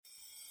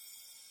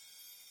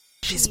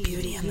She's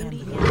beauty in the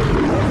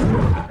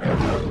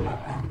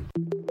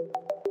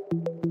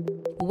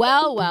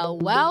Well.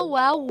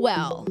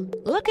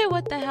 Look at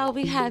what the hell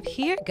we have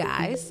here,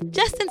 guys.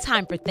 Just in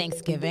time for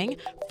Thanksgiving,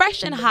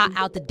 fresh and hot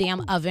out the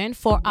damn oven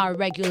for our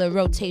regular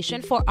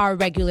rotation, for our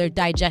regular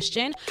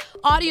digestion.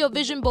 Audio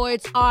vision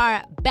boards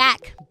are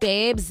back,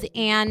 babes,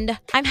 and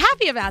I'm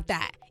happy about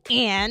that.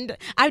 And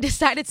I've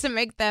decided to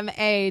make them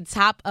a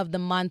top of the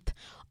month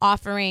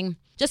offering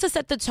just to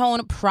set the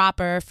tone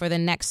proper for the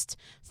next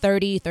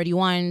 30,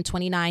 31,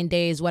 29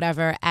 days,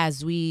 whatever,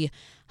 as we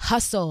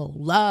hustle,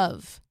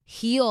 love,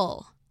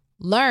 heal,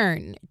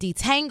 learn,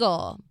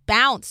 detangle,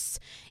 bounce,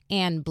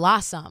 and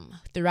blossom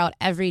throughout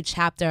every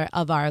chapter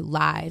of our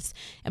lives.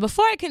 And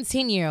before I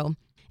continue,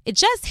 it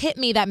just hit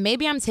me that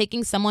maybe I'm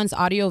taking someone's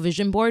audio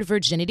vision board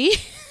virginity.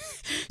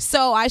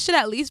 So I should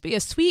at least be a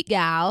sweet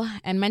gal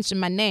and mention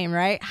my name,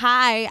 right?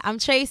 Hi, I'm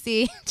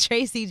Tracy,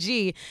 Tracy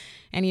G.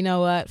 And you know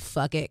what?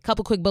 Fuck it.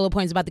 Couple quick bullet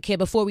points about the kid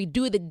before we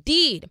do the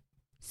deed.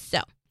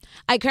 So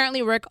I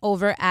currently work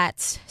over at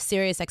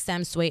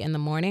SiriusXM Sway in the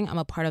Morning. I'm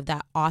a part of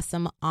that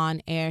awesome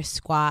on-air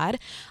squad.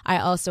 I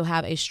also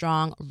have a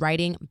strong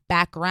writing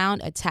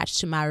background attached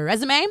to my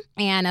resume.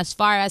 And as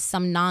far as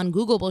some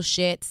non-Googleable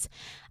shits,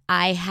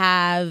 I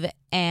have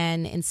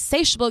an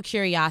insatiable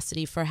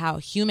curiosity for how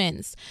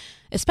humans,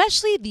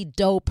 especially the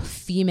dope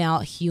female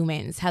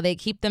humans, how they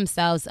keep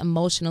themselves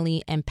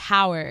emotionally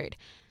empowered.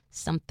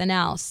 Something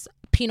else.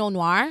 Pinot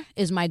Noir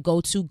is my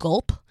go-to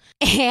gulp.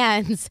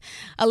 And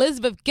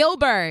Elizabeth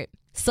Gilbert,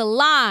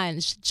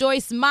 Solange,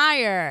 Joyce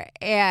Meyer,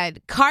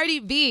 and Cardi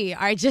B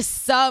are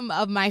just some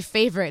of my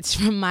favorites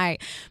from my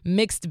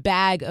mixed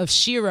bag of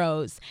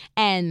sheroes.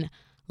 And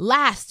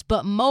last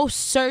but most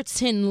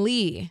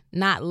certainly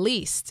not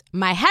least,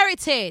 my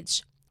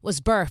heritage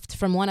was birthed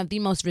from one of the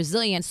most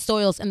resilient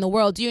soils in the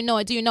world. Do you know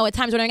it? Do you know it?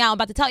 Time's running out. I'm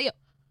about to tell you.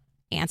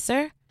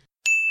 Answer: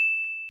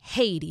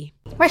 Haiti.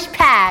 Where's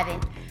Patty?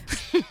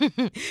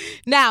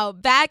 Now,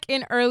 back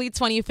in early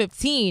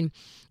 2015,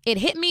 it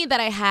hit me that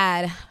I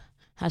had,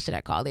 how should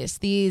I call this?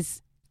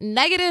 These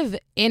negative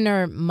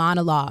inner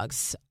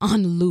monologues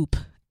on loop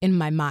in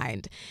my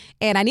mind.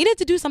 And I needed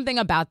to do something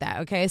about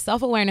that, okay?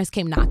 Self-awareness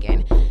came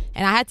knocking.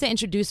 And I had to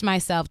introduce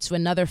myself to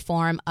another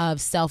form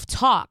of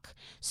self-talk.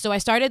 So I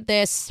started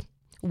this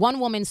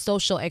one-woman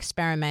social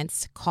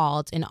experiment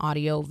called an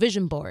audio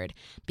vision board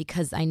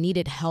because I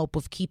needed help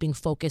with keeping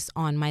focus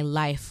on my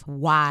life.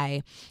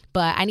 Why?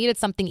 But I needed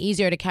something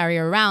easier to carry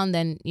around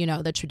than,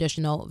 the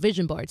traditional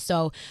vision board.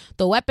 So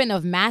the weapon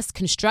of mass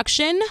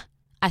construction,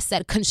 I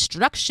said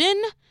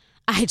construction,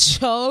 I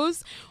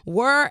chose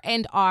were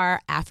and are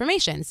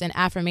affirmations. And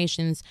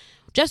affirmations,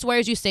 just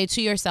words you say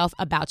to yourself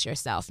about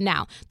yourself.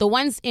 Now, the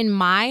ones in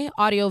my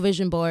audio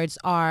vision boards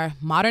are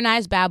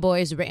modernized bad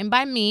boys written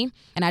by me,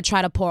 and I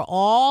try to pour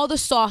all the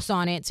sauce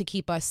on it to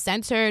keep us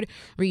centered,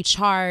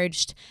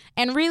 recharged,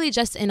 and really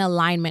just in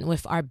alignment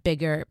with our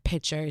bigger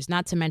pictures.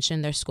 Not to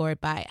mention they're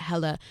scored by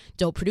hella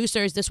dope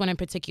producers. This one in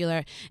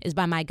particular is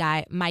by my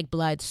guy, Mike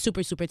Blood,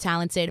 super, super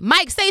talented.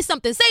 Mike, say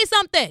something.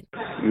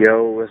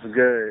 Yo, what's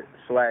good?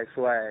 Swag.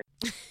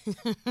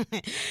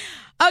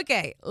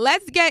 Okay,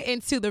 let's get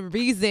into the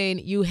reason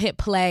you hit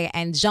play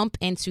and jump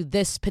into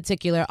this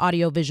particular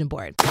audio vision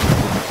board.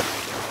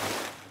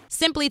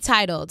 Simply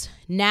titled,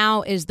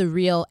 Now is the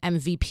Real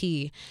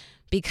MVP.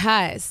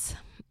 Because,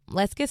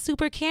 let's get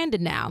super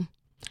candid now.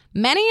 For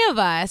many of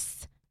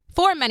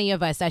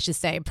us, I should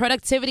say,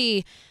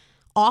 productivity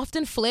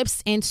often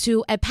flips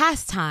into a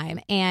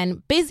pastime,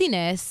 and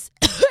busyness,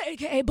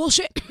 aka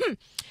bullshit,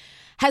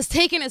 has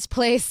taken its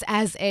place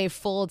as a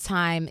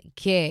full-time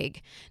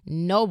gig.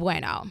 No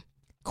bueno.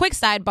 Quick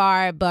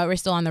sidebar, but we're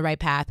still on the right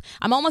path.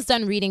 I'm almost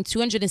done reading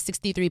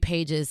 263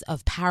 pages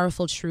of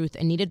powerful truth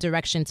and needed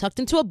direction tucked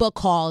into a book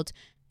called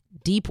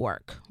Deep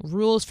Work: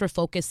 Rules for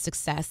Focused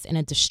Success in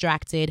a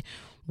Distracted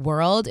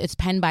World. It's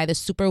penned by the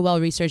super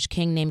well-researched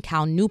king named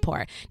Cal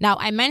Newport. Now,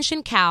 I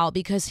mentioned Cal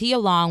because he,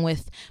 along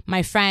with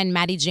my friend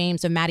Maddie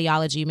James of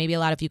Maddiology, maybe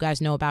a lot of you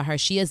guys know about her,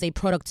 she is a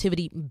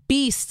productivity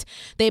beast.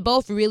 They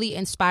both really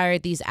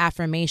inspired these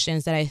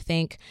affirmations that I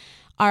think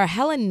are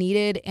hella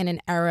needed in an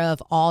era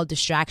of all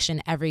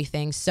distraction,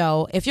 everything.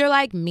 So if you're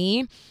like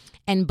me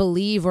and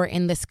believe we're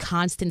in this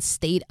constant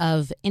state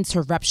of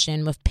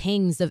interruption with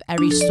pings of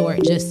every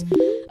sort, just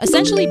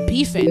essentially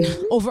beefing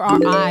over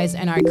our eyes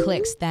and our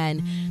clicks,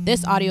 then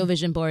this audio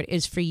vision board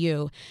is for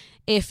you.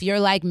 If you're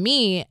like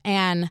me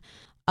and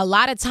a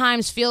lot of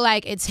times feel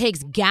like it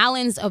takes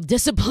gallons of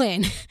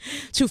discipline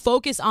to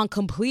focus on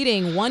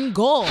completing one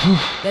goal,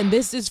 then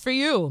this is for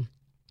you.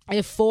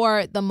 If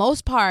for the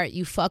most part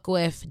you fuck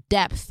with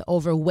depth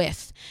over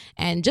width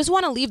and just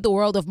want to leave the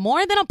world with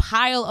more than a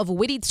pile of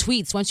witty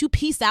tweets once you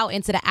peace out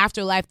into the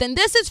afterlife, then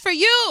this is for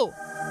you.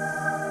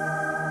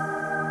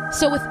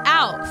 So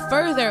without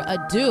further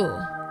ado,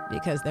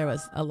 because there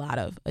was a lot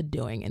of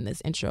adoing in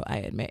this intro, I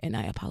admit, and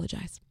I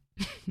apologize.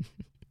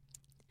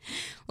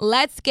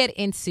 Let's get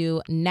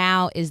into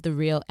Now is the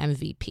Real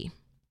MVP.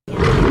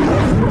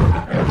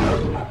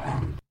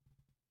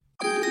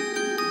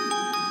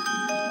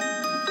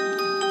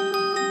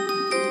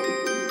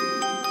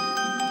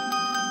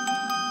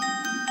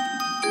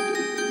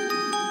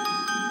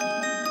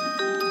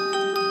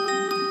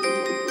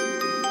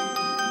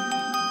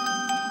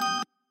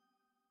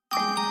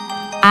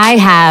 I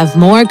have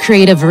more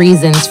creative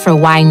reasons for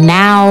why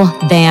now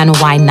than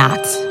why not.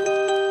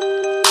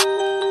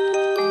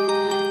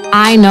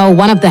 I know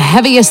one of the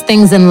heaviest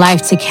things in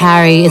life to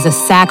carry is a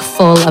sack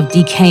full of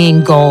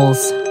decaying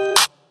goals.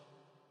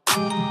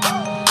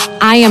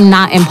 I am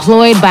not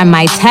employed by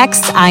my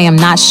text. I am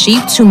not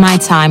sheep to my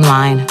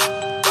timeline.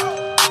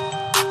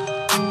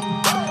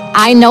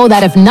 I know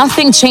that if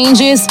nothing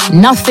changes,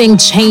 nothing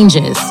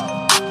changes.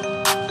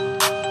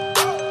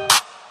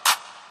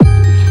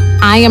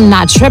 I am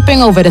not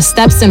tripping over the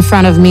steps in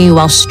front of me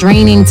while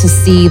straining to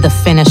see the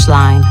finish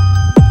line.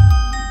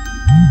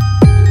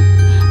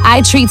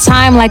 I treat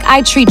time like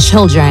I treat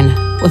children,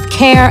 with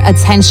care,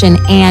 attention,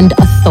 and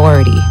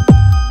authority.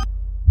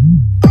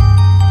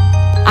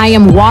 I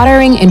am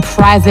watering in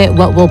private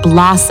what will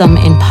blossom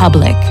in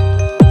public.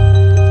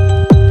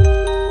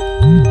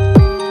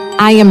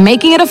 I am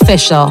making it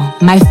official.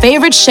 My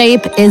favorite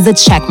shape is a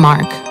check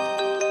mark.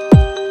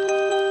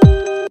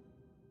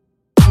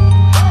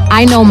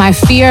 I know my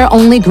fear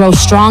only grows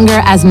stronger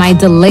as my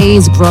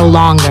delays grow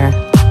longer.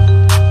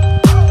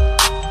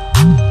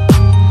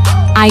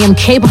 I am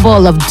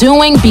capable of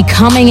doing,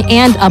 becoming,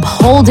 and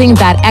upholding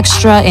that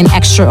extra and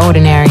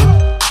extraordinary.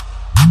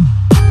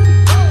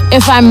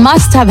 If I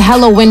must have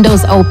hello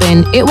windows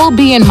open, it will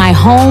be in my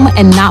home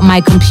and not my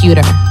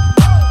computer.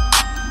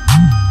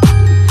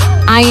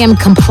 I am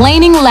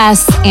complaining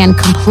less and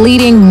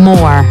completing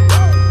more.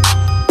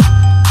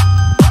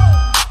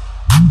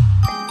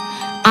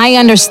 I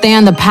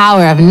understand the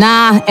power of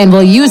nah and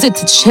will use it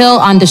to chill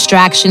on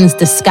distractions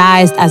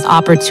disguised as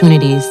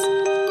opportunities.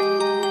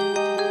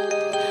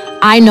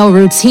 I know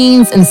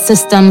routines and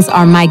systems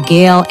are my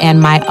Gale and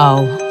my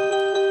O.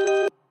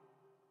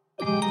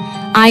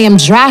 I am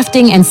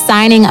drafting and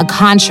signing a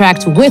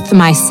contract with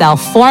myself,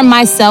 for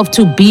myself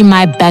to be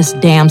my best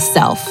damn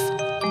self.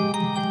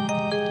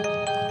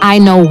 I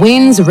know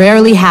wins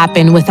rarely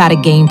happen without a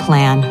game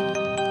plan.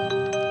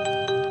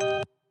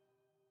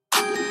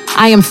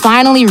 I am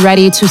finally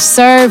ready to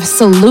serve,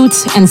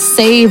 salute, and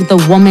save the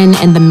woman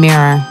in the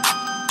mirror.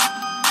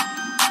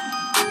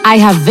 I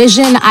have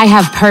vision, I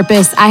have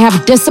purpose, I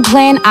have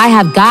discipline, I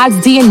have God's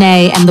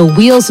DNA and the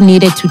wheels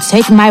needed to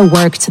take my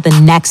work to the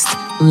next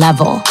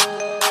level.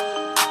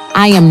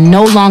 I am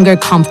no longer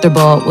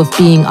comfortable with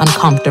being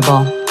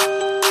uncomfortable.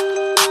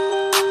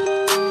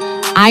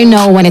 I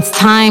know when it's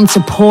time to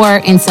pour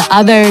into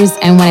others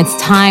and when it's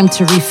time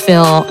to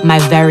refill my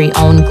very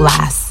own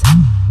glass.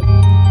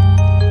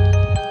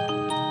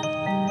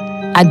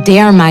 I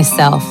dare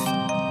myself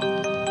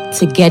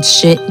to get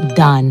shit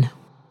done.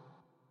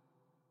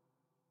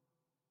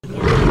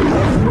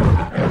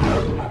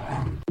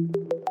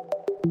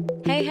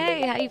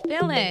 Hey, how you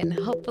feeling?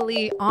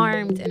 Hopefully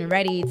armed and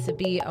ready to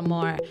be a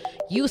more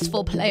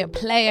useful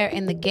player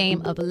in the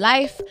game of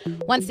life.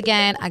 Once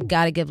again, I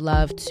gotta give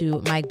love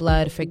to Mike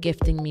Blood for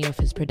gifting me with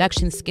his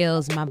production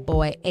skills, my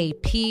boy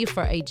AP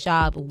for a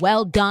job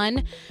well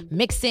done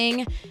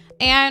mixing,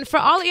 and for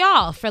all of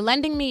y'all for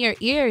lending me your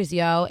ears,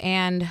 yo,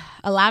 and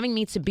allowing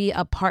me to be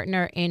a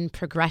partner in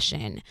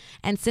progression.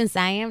 And since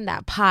I am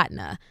that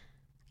partner,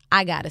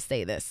 I gotta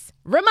say this.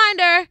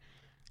 Reminder!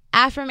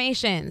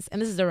 Affirmations,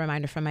 and this is a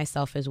reminder for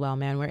myself as well,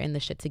 man. We're in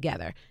this shit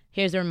together.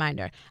 Here's a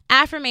reminder.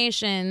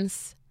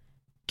 Affirmations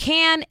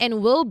can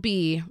and will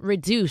be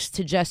reduced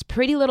to just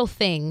pretty little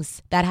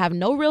things that have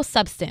no real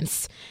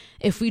substance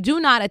if we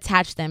do not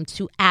attach them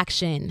to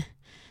action.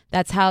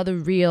 That's how the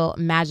real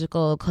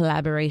magical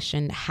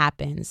collaboration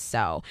happens.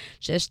 So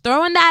just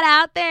throwing that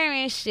out there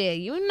and shit,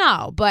 you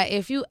know. But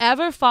if you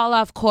ever fall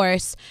off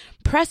course,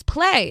 press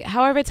play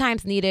however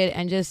time's needed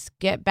and just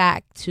get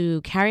back to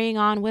carrying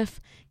on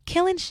with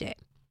killing shit.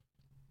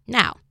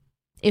 Now,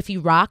 if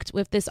you rocked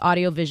with this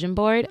audio vision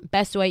board,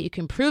 best way you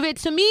can prove it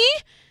to me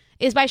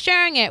is by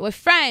sharing it with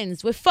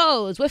friends, with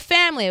foes, with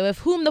family, with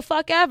whom the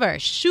fuck ever.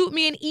 Shoot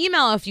me an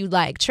email if you'd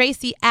like.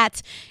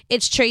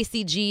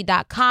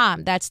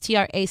 Tracy@itstracyg.com. That's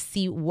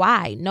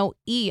TRACY, no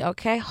E,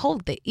 okay?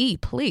 Hold the E,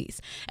 please.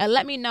 And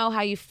let me know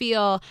how you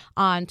feel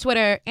on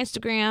Twitter,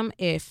 Instagram,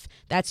 if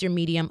that's your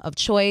medium of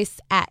choice,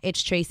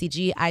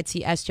 @itstracyg,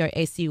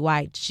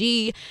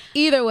 ITSTRACYG.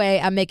 Either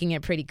way, I'm making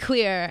it pretty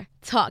clear.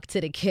 Talk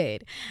to the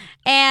kid.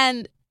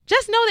 And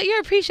just know that you're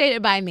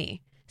appreciated by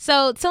me.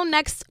 So till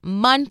next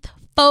month,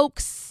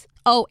 folks.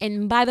 Oh,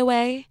 and by the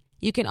way,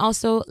 you can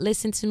also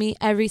listen to me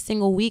every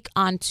single week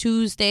on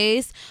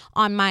Tuesdays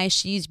on my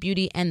She's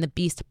Beauty and the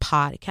Beast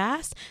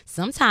podcast.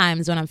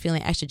 Sometimes when I'm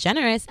feeling extra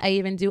generous, I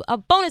even do a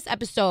bonus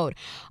episode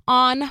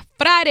on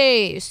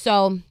Fridays.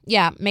 So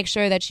yeah, make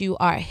sure that you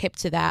are hip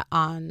to that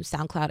on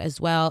SoundCloud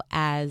as well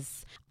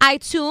as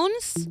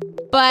iTunes.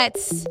 But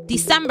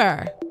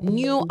December,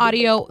 new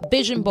audio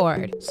vision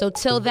board. So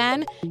till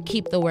then,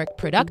 keep the work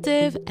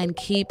productive and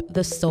keep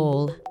the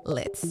soul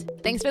lit.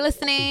 Thanks for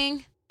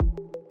listening.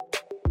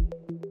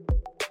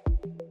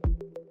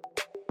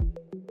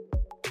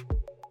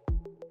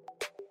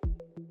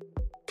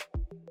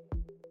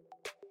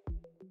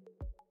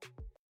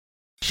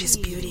 She's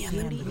beauty and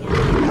the